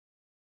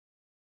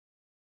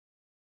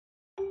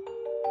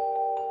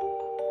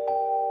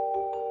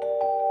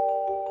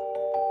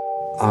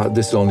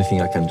This is the only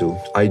thing I can do.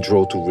 I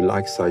draw to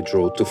relax, I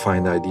draw to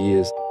find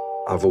ideas.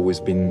 I've always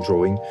been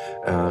drawing,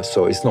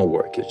 so it's not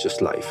work, it's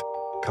just life.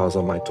 Cars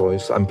are my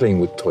toys. I'm playing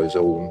with toys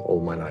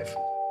all my life.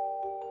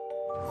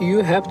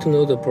 You have to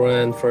know the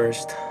brand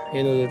first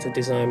in order to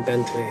design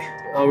Bentley.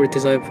 Our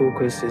design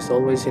focus is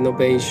always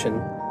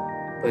innovation,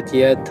 but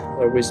yet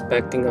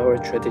respecting our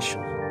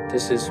tradition.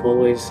 This is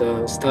always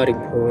a starting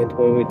point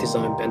when we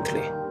design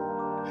Bentley.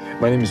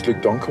 My name is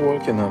Luc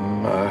Donkerwolk and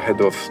I'm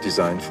head of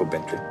design for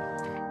Bentley.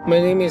 My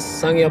name is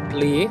Sang-Yup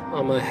Lee.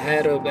 I'm a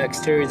head of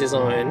exterior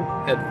design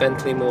at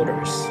Bentley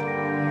Motors.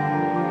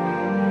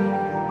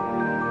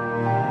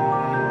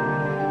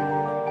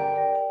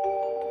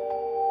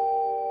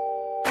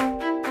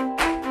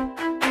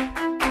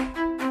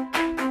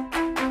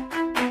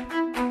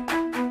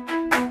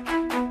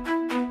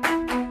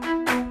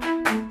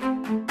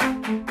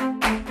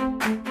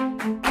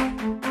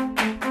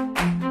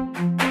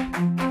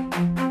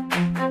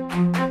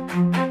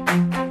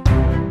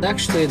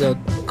 Actually, the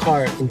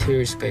car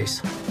interior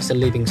space is a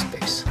living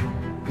space.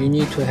 You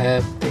need to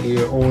have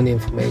your own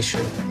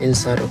information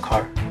inside a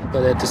car,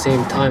 but at the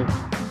same time,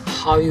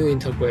 how you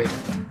integrate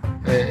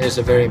it is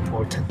very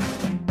important.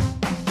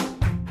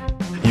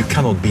 You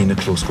cannot be in a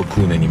closed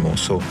cocoon anymore,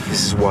 so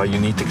this is why you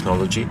need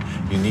technology.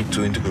 You need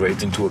to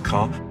integrate into a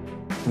car.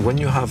 When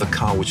you have a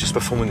car which is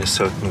performing a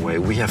certain way,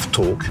 we have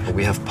torque,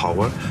 we have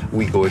power,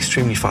 we go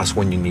extremely fast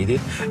when you need it,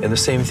 and the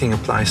same thing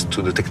applies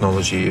to the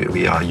technology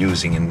we are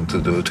using into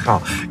the car.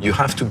 You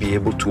have to be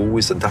able to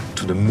always adapt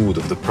to the mood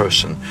of the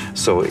person.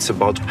 So it's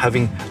about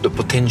having the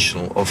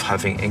potential of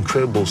having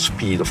incredible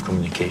speed of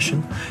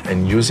communication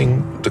and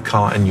using the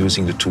car and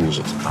using the tools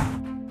of the car.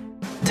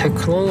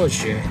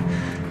 Technology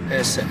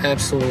is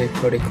absolutely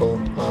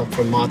critical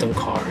for modern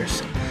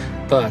cars,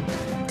 but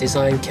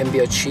design can be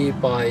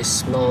achieved by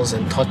smells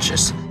and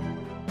touches.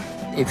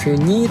 If you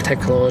need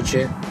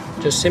technology,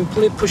 just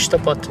simply push the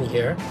button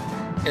here,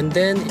 and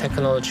then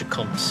technology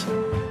comes.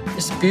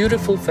 It's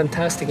beautiful,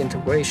 fantastic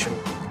integration.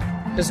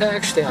 It's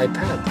actually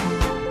iPad.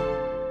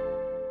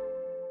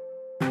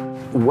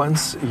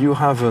 Once you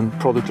have a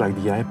product like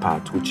the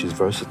iPad, which is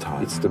versatile,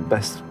 it's the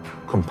best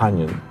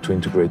companion to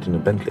integrate in a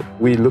Bentley.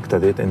 We looked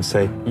at it and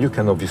say, you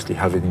can obviously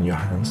have it in your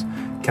hands.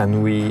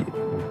 Can we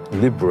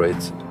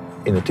liberate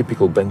in a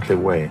typical Bentley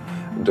way,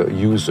 the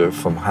user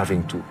from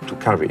having to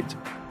carry it?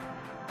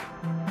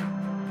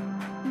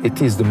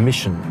 It is the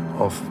mission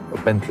of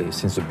Bentley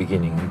since the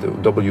beginning. The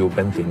W.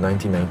 Bentley in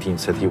 1919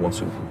 said he wants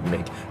to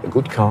make a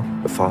good car,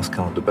 a fast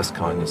car, the best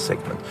car in his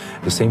segment.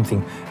 The same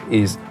thing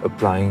is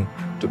applying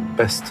the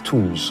best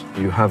tools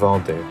you have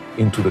out there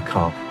into the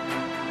car.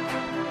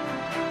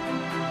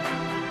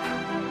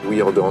 We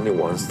are the only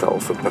ones that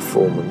offer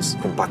performance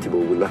compatible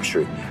with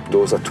luxury.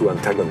 Those are two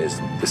antagonists.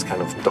 This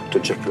kind of Dr.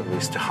 Jekyll and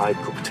Mr. Hyde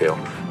cocktail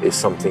is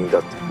something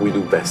that we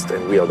do best,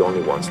 and we are the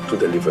only ones to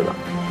deliver that.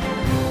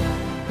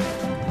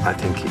 I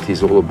think it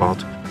is all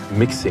about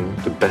mixing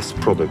the best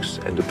products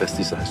and the best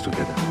designs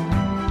together.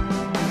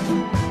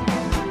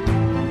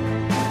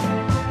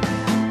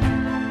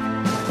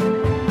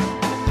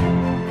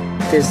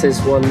 This is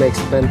what makes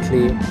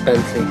Bentley,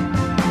 Bentley.